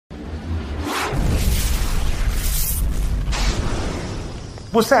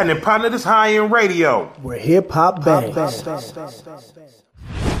What's happening, partner? This High End Radio, where hip hop bangs. How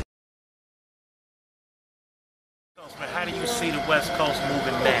do you see the West Coast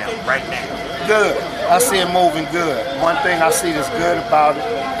moving now, right now? Good. I see it moving good. One thing I see that's good about it,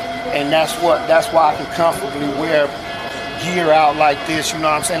 and that's why I can comfortably wear gear out like this, you know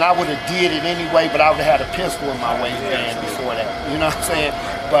what I'm saying? I would have did it anyway, but I would have had a pistol in my waistband before that, you know what I'm saying?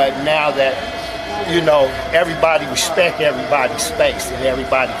 But now that, you know, everybody respect everybody's space and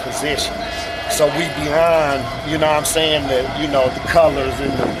everybody's position. So we behind, you know what I'm saying, the colors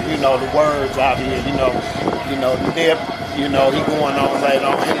and the words out here, Nip, he going on later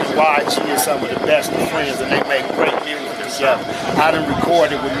on. Him and YG is some of the best of friends, and they make great music together. I done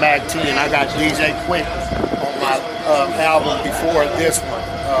recorded with Mac 10. I got DJ Quick on my album before this one.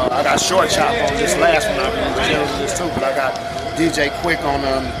 I got Short Chop on this last one. I released Genesis too, but I got DJ Quick on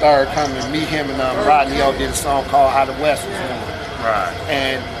the third coming. Me, him, and Rodney O did a song called How the West Was Born. Right.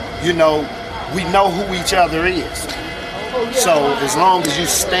 And, we know who each other is. So as long as you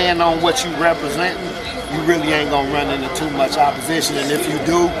stand on what you representing, you really ain't gonna run into too much opposition. And if you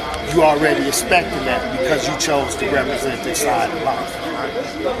do, you already expecting that because you chose to represent this side of life.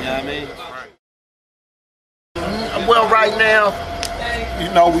 You know what I mean? Well, right now,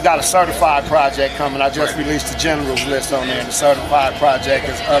 we got a certified project coming. I just released the generals list on there. The certified project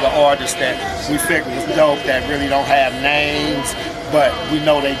is other artists that we figured was dope that really don't have names, but we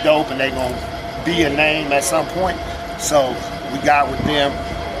know they dope and they gonna be a name at some point. So we got with them.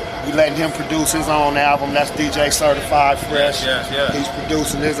 We letting him produce his own album. That's DJ Certified Fresh. Yes. He's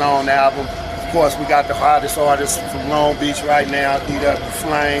producing his own album. Of course, we got the hottest artist from Long Beach right now, D.W.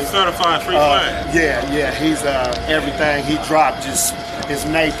 Flame. Certified Free Flame. Yeah. He's everything he dropped just is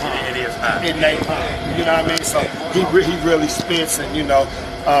napalm. It is hot. It's napalm. You know what I mean? So he really spits, and we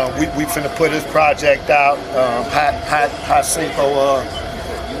finna put his project out. Hot Cinco.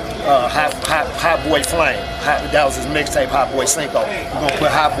 Hot Boy Flame. That was his mixtape, Hot Boy Cinco. We're gonna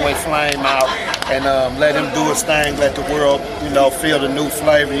put Hot Boy Flame out and let him do his thing. Let the world, feel the new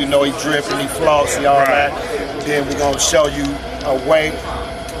flavor. He dripping, he flossy, all that. Then we're gonna show you a way.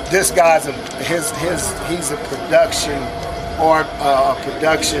 This guy's he's a production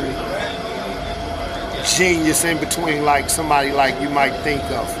production genius in between, like somebody like you might think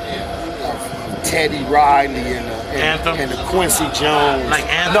of Teddy Riley and the Quincy Jones. Like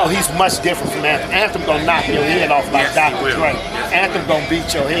Anthem? No, he's much different from Anthem. Anthem gonna knock your head off like Dr. Dre. Anthem gonna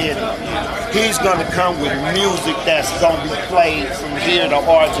beat your head in. He's gonna come with music that's gonna be played from here to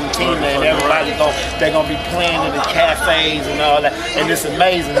Argentina, and everybody they're gonna be playing in the cafes and all that. And it's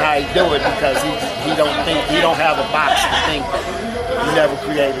amazing how he do it because he don't have a box to think. He never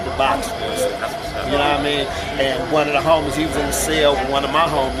created a box for himself. You know what I mean? And one of the homies, he was in the cell with one of my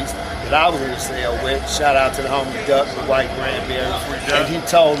homies that I was in the cell with. Shout out to the homie Duck, the White Granberry. And he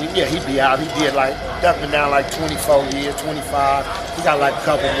told me, he'd be out. He did Duck been down 24 years, 25. He got a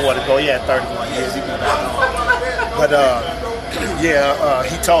couple more to go. He had 31 years. He be back on. But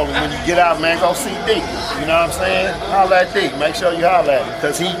he told me, when you get out, man, go see D. You know what I'm saying? Holla at D. Make sure you holla at him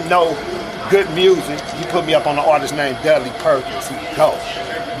because he know good music. He put me up on the artist named Dudley Perkins. He cold.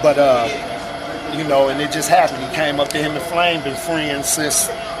 But and it just happened. He came up to him and Flame, been friends since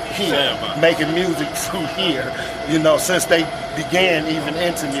here, making music from here. Since they began even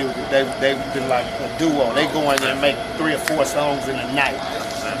into music, they've been like a duo. They go in there and make 3 or 4 songs in a night.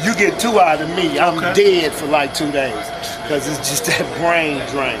 You get 2 out of me, I'm dead for 2 days because it's just that brain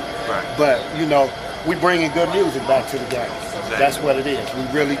drain. Right. But we bringing good music back to the game. Exactly. That's what it is. We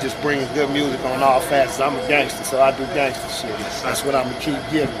really just bringing good music on all facets. I'm a gangster, so I do gangster shit. That's what I'm gonna keep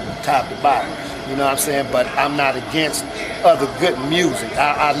giving you, top to bottom. You know what I'm saying? But I'm not against other good music.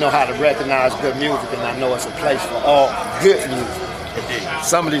 I know how to recognize good music, and I know it's a place for all good music. Indeed.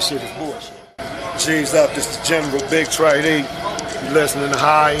 Some of this shit is bullshit. G's up, this is the General Big Trade E. You listening to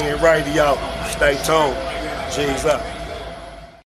High End Radio. Stay tuned. G's up.